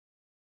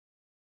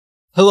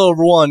Hello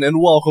everyone,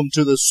 and welcome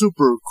to the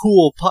Super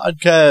Cool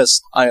Podcast.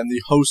 I am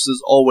the host,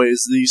 as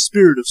always, the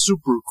spirit of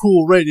Super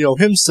Cool Radio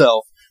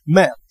himself,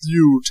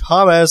 Matthew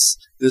Thomas.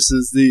 This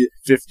is the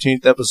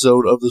 15th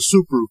episode of the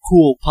Super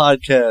Cool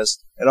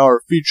Podcast, and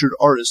our featured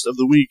artist of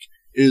the week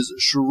is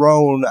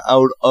Sharone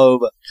out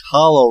of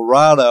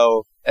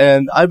Colorado.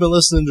 And I've been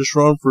listening to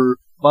Sharone for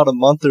about a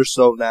month or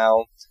so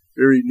now.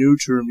 Very new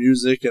to her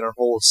music and her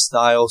whole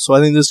style, so I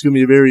think this is going to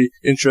be a very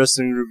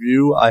interesting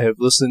review. I have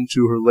listened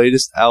to her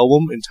latest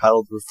album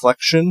entitled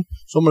Reflection,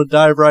 so I'm going to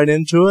dive right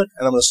into it,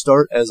 and I'm going to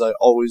start, as I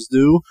always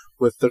do,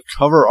 with the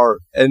cover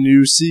art. And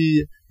you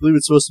see, I believe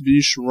it's supposed to be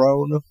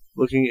Sharone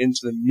looking into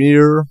the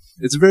mirror.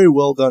 It's a very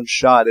well done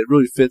shot. It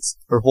really fits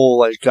her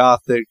whole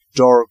gothic,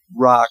 dark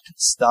rock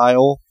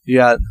style. You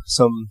got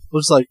some,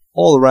 looks like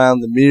all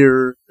around the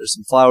mirror, there's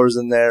some flowers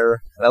in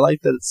there, and I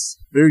like that it's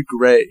very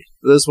gray.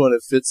 For this one,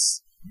 it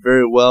fits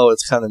very well.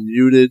 It's kind of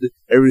muted.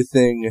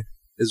 Everything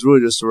is really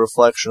just a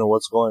reflection of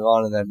what's going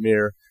on in that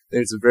mirror. I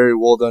think it's a very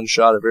well done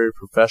shot, a very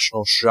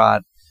professional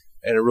shot,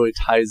 and it really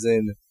ties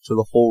in to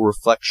the whole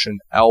Reflection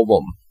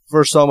album.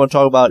 First song I'm going to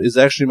talk about is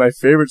actually my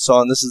favorite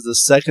song. This is the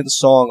second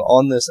song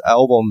on this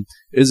album.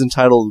 It is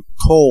entitled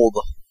Cold,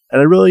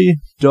 and I really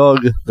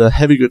dug the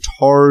heavy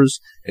guitars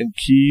and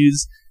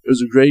keys. It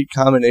was a great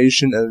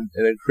combination, and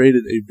it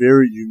created a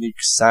very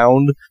unique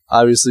sound.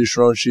 Obviously,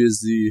 Sharone, she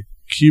is the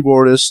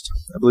keyboardist,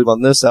 I believe,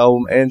 on this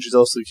album, and she's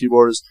also the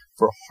keyboardist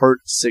for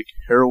Heartsick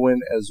Heroine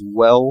as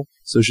well.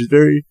 So she's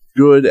very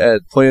good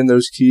at playing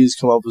those keys,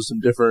 come up with some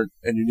different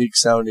and unique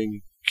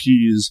sounding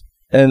keys.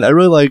 And I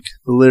really like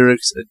the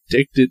lyrics,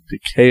 Addicted to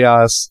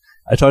Chaos.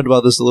 I talked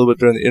about this a little bit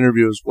during the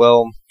interview as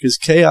well, because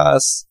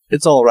chaos,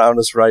 it's all around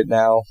us right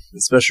now,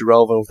 especially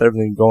relevant with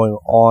everything going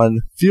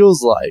on.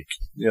 Feels like,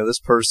 this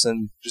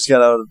person just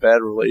got out of a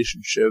bad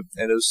relationship,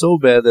 and it was so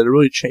bad that it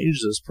really changed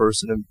this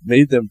person and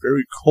made them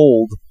very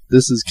cold.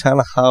 This is kind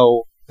of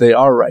how they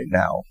are right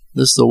now.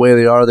 This is the way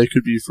they are. They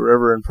could be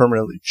forever and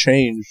permanently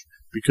changed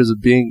because of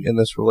being in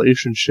this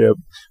relationship.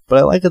 But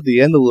I like at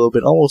the end a little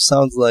bit, almost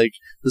sounds like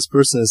this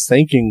person is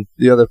thanking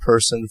the other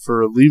person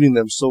for leaving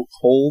them so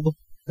cold,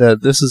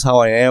 that this is how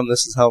I am,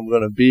 this is how I'm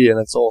going to be, and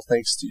it's all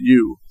thanks to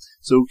you.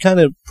 So it kind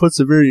of puts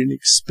a very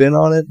unique spin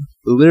on it.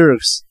 The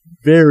lyrics,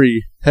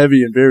 very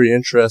heavy and very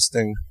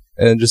interesting,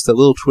 and just a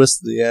little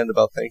twist at the end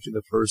about thanking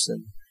the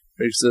person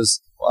makes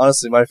this,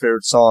 honestly, my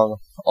favorite song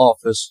off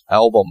this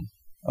album.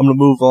 I'm going to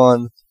move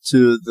on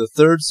to the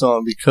third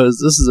song,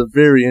 because this is a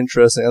very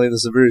interesting, I think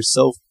this is a very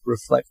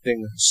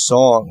self-reflecting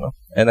song,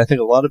 and I think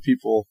a lot of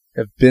people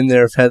have been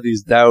there, have had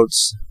these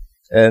doubts,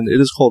 and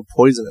it is called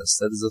Poisonous.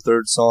 That is the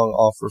third song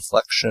off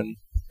Reflection.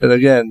 And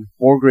again,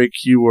 more great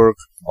key work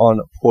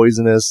on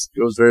Poisonous. It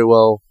goes very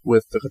well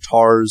with the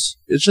guitars.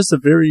 It's just a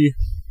very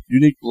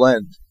unique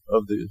blend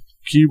of the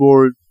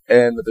keyboard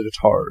and the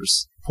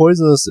guitars.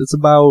 Poisonous, it's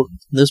about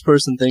this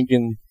person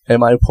thinking,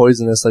 am I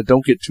poisonous?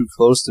 Don't get too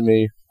close to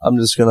me. I'm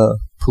just gonna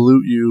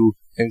pollute you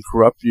and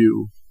corrupt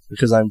you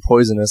because I'm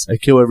poisonous. I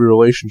kill every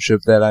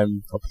relationship that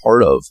I'm a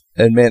part of.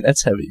 And man,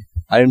 that's heavy.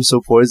 I am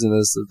so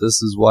poisonous that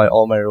this is why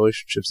all my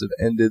relationships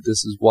have ended.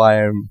 This is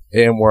why I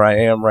am where I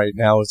am right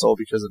now. It's all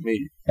because of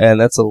me. And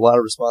that's a lot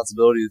of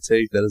responsibility to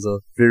take. That is a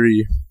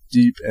very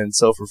deep and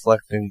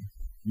self-reflecting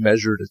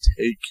measure to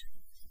take.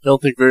 I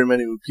don't think very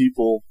many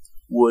people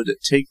would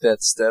take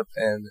that step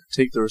and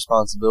take the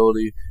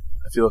responsibility.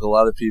 I feel like a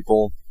lot of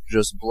people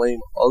just blame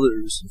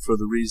others for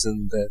the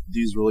reason that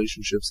these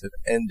relationships have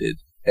ended.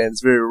 And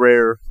it's very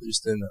rare, at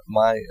least in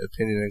my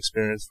opinion and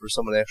experience, for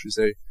someone to actually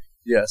say,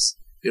 yes,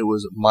 it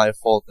was my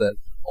fault that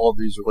all of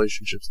these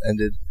relationships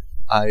ended.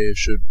 I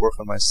should work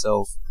on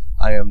myself.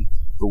 I am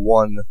the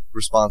one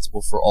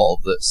responsible for all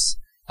of this.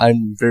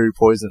 I'm very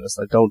poisonous.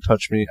 Don't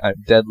touch me.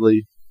 I'm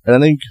deadly. And I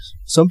think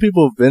some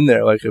people have been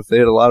there, if they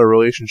had a lot of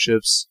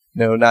relationships,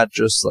 not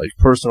just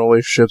personal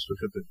relationships, but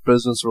could be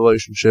business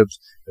relationships.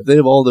 If they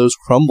have all those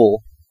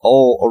crumble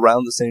all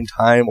around the same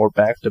time or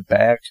back to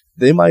back,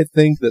 they might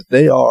think that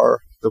they are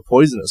the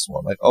poisonous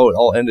one. It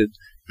all ended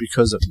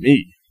because of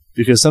me.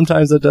 Because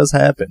sometimes that does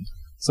happen.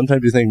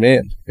 Sometimes you think,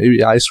 man,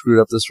 maybe I screwed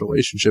up this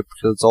relationship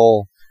because it's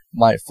all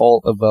my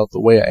fault about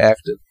the way I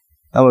acted.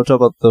 I'm going to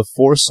talk about the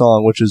fourth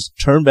song, which is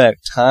Turn Back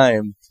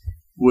Time,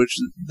 which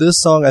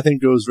this song I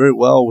think goes very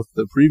well with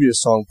the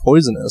previous song,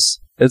 Poisonous.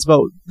 It's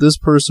about this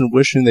person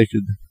wishing they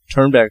could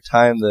turn back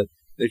time, that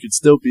they could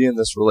still be in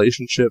this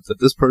relationship, that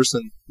this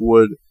person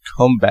would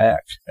come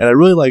back. And I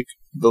really like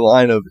the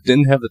line of,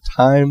 didn't have the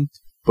time,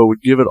 but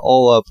would give it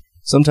all up.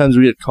 Sometimes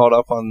we get caught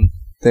up on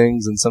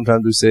things, and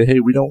sometimes we say, hey,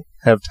 we don't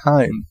have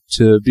time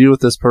to be with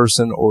this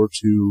person or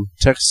to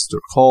text or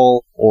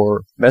call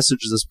or message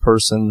this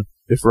person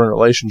if we're in a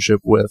relationship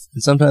with.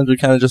 And sometimes we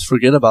kind of just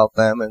forget about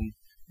them, and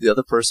the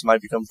other person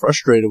might become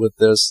frustrated with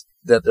this,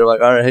 that they're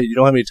like, all right, hey, you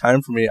don't have any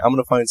time for me. I'm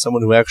going to find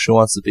someone who actually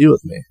wants to be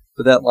with me.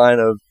 But that line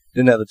of,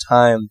 didn't have the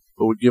time,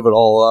 but would give it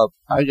all up.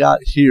 I got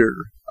here.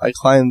 I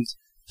climbed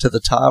to the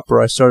top, or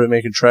I started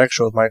making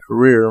traction with my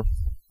career,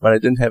 but I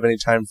didn't have any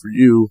time for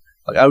you.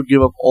 I would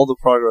give up all the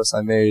progress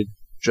I made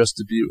just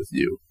to be with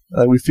you.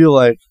 We feel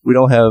like we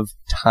don't have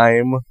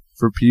time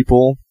for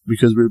people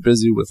because we were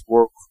busy with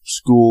work,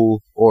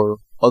 school, or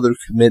other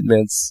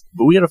commitments.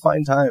 But we got to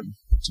find time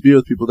to be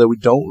with people that we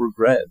don't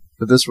regret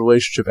that this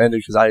relationship ended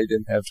because I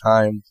didn't have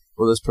time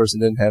or this person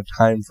didn't have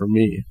time for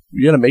me.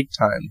 You got to make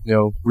time,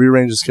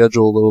 rearrange the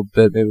schedule a little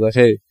bit. Maybe like,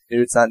 hey,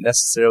 maybe it's not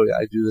necessarily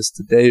I do this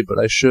today, but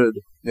I should,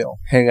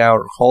 hang out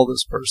or call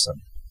this person.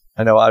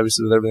 I know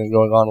obviously with everything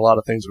going on, a lot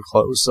of things are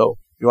closed. So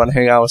if you want to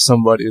hang out with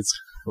somebody, it's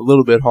a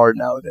little bit hard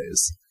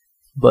nowadays.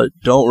 But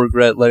don't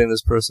regret letting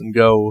this person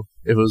go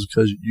if it was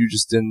because you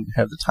just didn't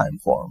have the time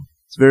for them.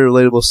 It's a very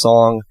relatable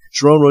song.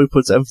 Sharone really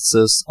puts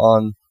emphasis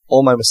on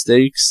all my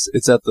mistakes.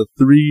 It's at the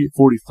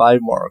 3:45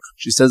 mark.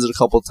 She says it a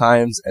couple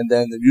times, and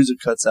then the music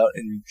cuts out,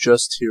 and you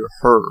just hear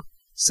her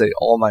say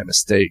all my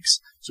mistakes.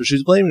 So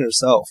she's blaming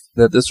herself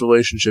that this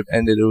relationship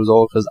ended. It was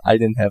all because I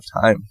didn't have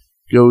time.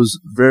 Goes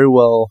very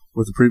well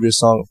with the previous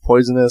song of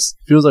Poisonous.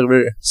 Feels like a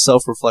very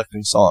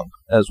self-reflecting song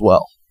as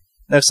well.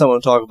 Next I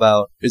want to talk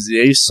about is the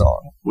Ace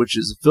song, which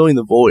is Filling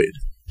the Void.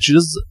 She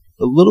does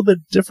a little bit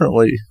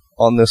differently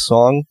on this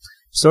song.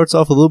 Starts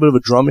off with a little bit of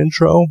a drum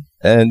intro,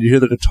 and you hear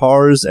the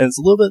guitars, and it's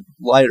a little bit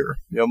lighter.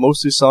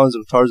 Most of these songs,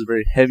 the guitars are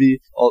very heavy.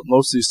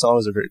 Most of these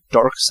songs are very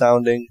dark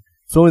sounding.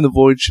 Filling the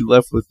Void, She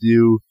Left With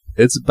You.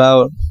 It's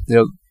about,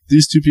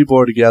 these two people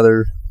are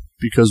together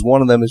because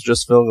one of them is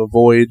just filling a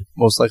void.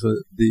 Most likely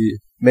the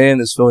man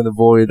is filling the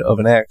void of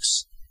an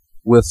ex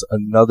with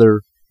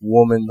another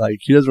woman. Like,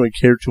 he doesn't really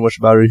care too much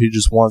about her. He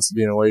just wants to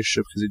be in a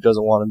relationship because he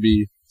doesn't want to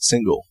be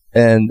single.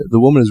 And the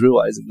woman is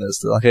realizing this.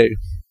 They're like, hey,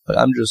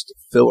 I'm just a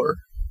filler,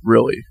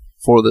 really,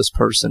 for this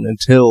person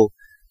until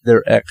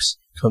their ex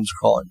comes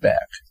crawling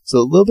back. So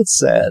a little bit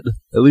sad.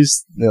 At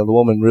least, the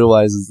woman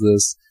realizes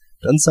this.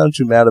 Doesn't sound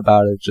too mad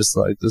about it. Just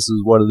like, this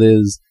is what it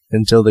is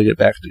until they get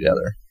back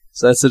together.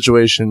 So that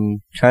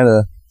situation kind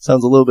of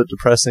sounds a little bit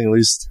depressing, at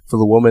least for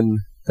the woman,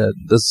 that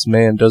this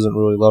man doesn't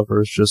really love her.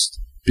 It's just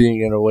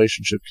being in a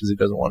relationship because he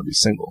doesn't want to be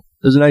single.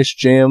 There's a nice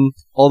jam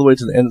all the way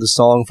to the end of the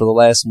song. For the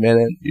last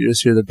minute, you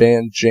just hear the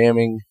band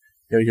jamming.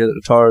 You hear the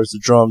guitars, the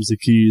drums, the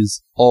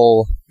keys,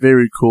 all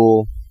very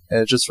cool.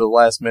 And just for the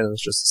last minute,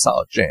 it's just a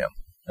solid jam.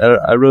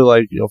 I really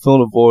like,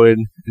 filling a void,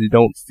 and you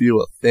don't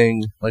feel a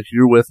thing. Like,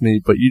 you're with me,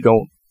 but you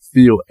don't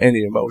feel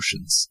any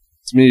emotions.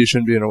 To me, you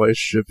shouldn't be in a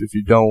relationship if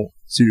you don't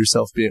see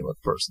yourself being with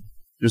a person.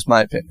 Just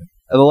my opinion.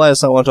 And the last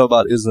song I want to talk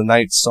about is the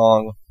Night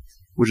song,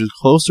 which is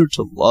Closer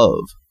to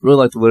Love. Really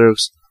like the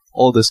lyrics.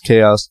 All this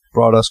chaos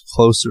brought us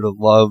closer to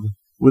love.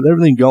 With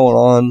everything going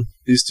on,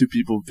 these two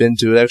people have been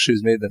to, it actually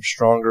has made them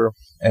stronger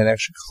and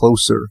actually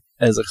closer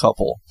as a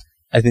couple.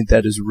 I think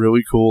that is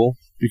really cool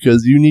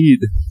because you need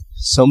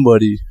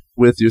somebody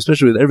with you,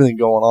 especially with everything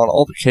going on,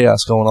 all the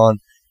chaos going on.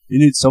 You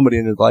need somebody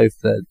in your life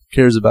that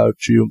cares about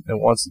you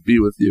and wants to be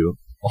with you.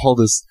 All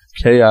this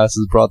chaos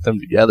has brought them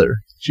together.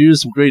 She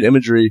used some great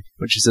imagery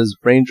when she says,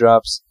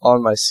 raindrops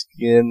on my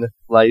skin,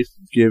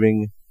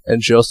 life-giving.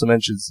 And she also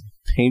mentions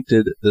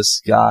painted the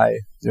sky.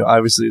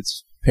 Obviously it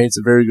paints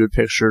a very good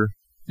picture.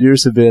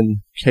 Years have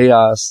been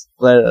chaos.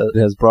 Glad it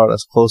has brought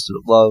us closer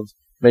to love.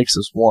 Makes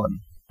us one.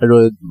 I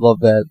really love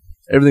that.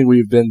 Everything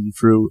we've been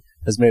through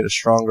has made us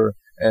stronger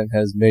and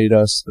has made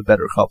us a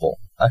better couple.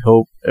 I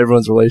hope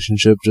everyone's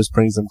relationship just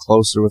brings them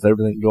closer with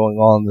everything going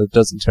on that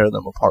doesn't tear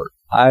them apart.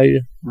 I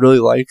really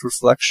liked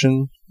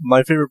Reflection.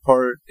 My favorite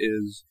part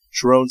is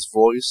Sharone's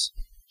voice.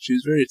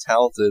 She's very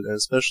talented, and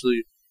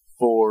especially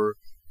for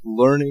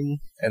learning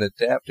and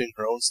adapting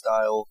her own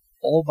style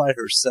all by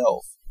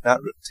herself, not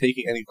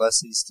taking any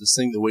lessons to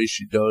sing the way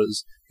she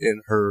does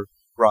in her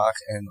rock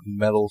and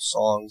metal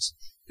songs,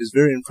 is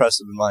very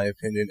impressive in my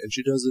opinion, and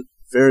she does it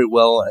very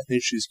well. I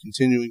think she's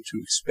continuing to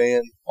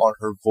expand on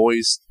her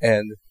voice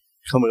and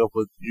coming up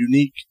with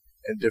unique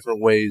and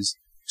different ways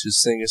to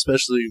sing,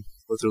 especially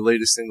with her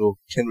latest single,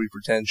 Can We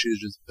Pretend.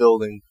 She's just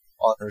building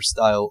on her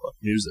style of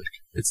music.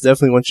 It's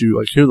definitely, once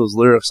you hear those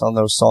lyrics on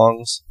those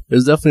songs,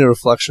 it's definitely a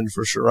reflection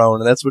for Sharone,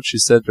 and that's what she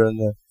said during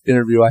the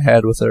interview I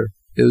had with her.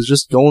 It was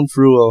just going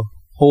through a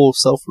whole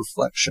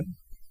self-reflection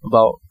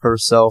about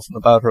herself and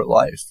about her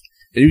life.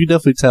 And you can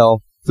definitely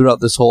tell throughout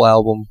this whole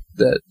album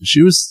that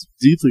she was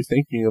deeply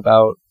thinking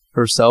about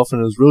herself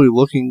and was really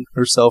looking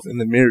herself in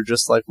the mirror,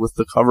 just like with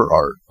the cover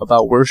art,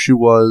 about where she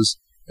was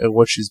and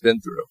what she's been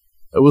through.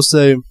 I will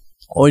say,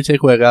 only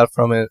takeaway I got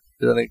from it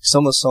is I think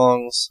some of the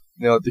songs,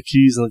 the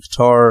keys and the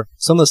guitar,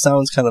 some of the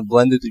sounds kind of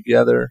blended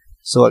together.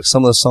 So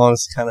some of the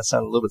songs kind of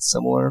sound a little bit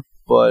similar,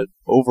 but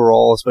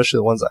overall, especially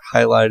the ones I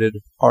highlighted,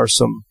 are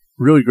some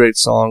really great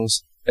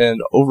songs.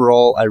 And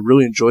overall, I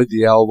really enjoyed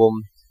the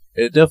album.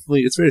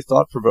 It's very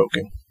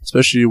thought-provoking,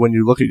 especially when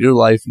you look at your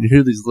life and you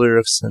hear these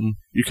lyrics and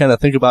you kind of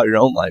think about your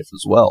own life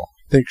as well.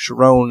 I think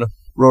Sharone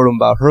wrote them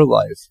about her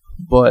life,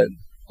 but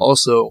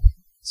also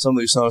some of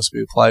these songs can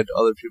be applied to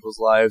other people's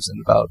lives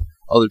and about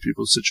other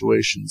people's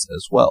situations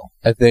as well.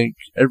 I think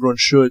everyone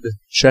should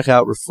check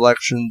out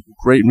Reflection.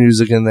 Great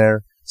music in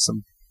there.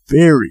 Some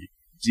very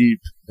deep,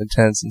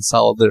 intense, and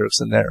solid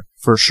lyrics in there,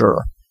 for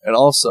sure. And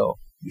also,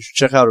 you should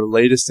check out her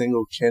latest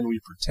single, Can We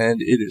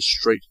Pretend. It is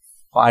straight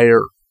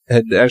fire.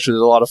 And actually,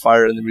 there's a lot of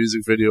fire in the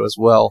music video as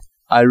well.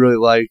 I really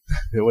liked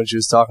when she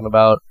was talking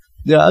about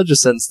Yeah, I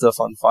just set stuff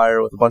on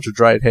fire with a bunch of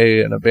dried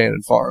hay and an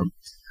abandoned farm.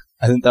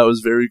 I think that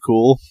was very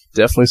cool.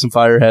 Definitely some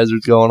fire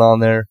hazards going on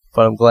there,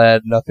 but I'm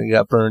glad nothing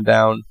got burned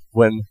down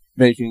when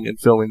making and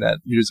filming that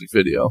music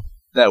video.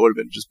 That would have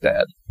been just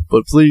bad.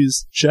 But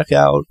please check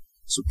out,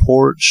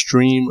 support,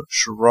 stream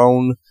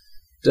Sharone.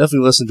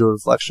 Definitely listen to a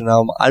Reflection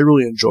album. I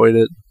really enjoyed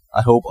it.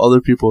 I hope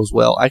other people as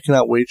well. I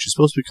cannot wait. She's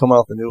supposed to be coming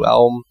out with a new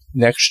album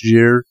next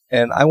year,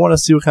 and I want to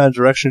see what kind of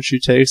direction she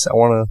takes. I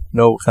want to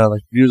know what kind of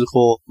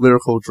musical,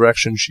 lyrical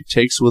direction she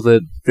takes with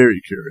it. Very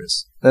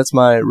curious. That's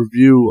my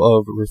review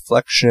of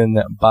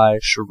Reflection by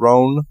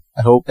Sharone.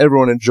 I hope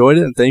everyone enjoyed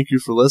it, and thank you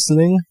for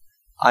listening.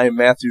 I am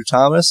Matthew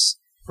Thomas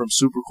from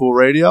Super Cool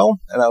Radio,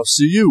 and I'll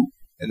see you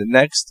in the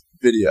next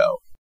video.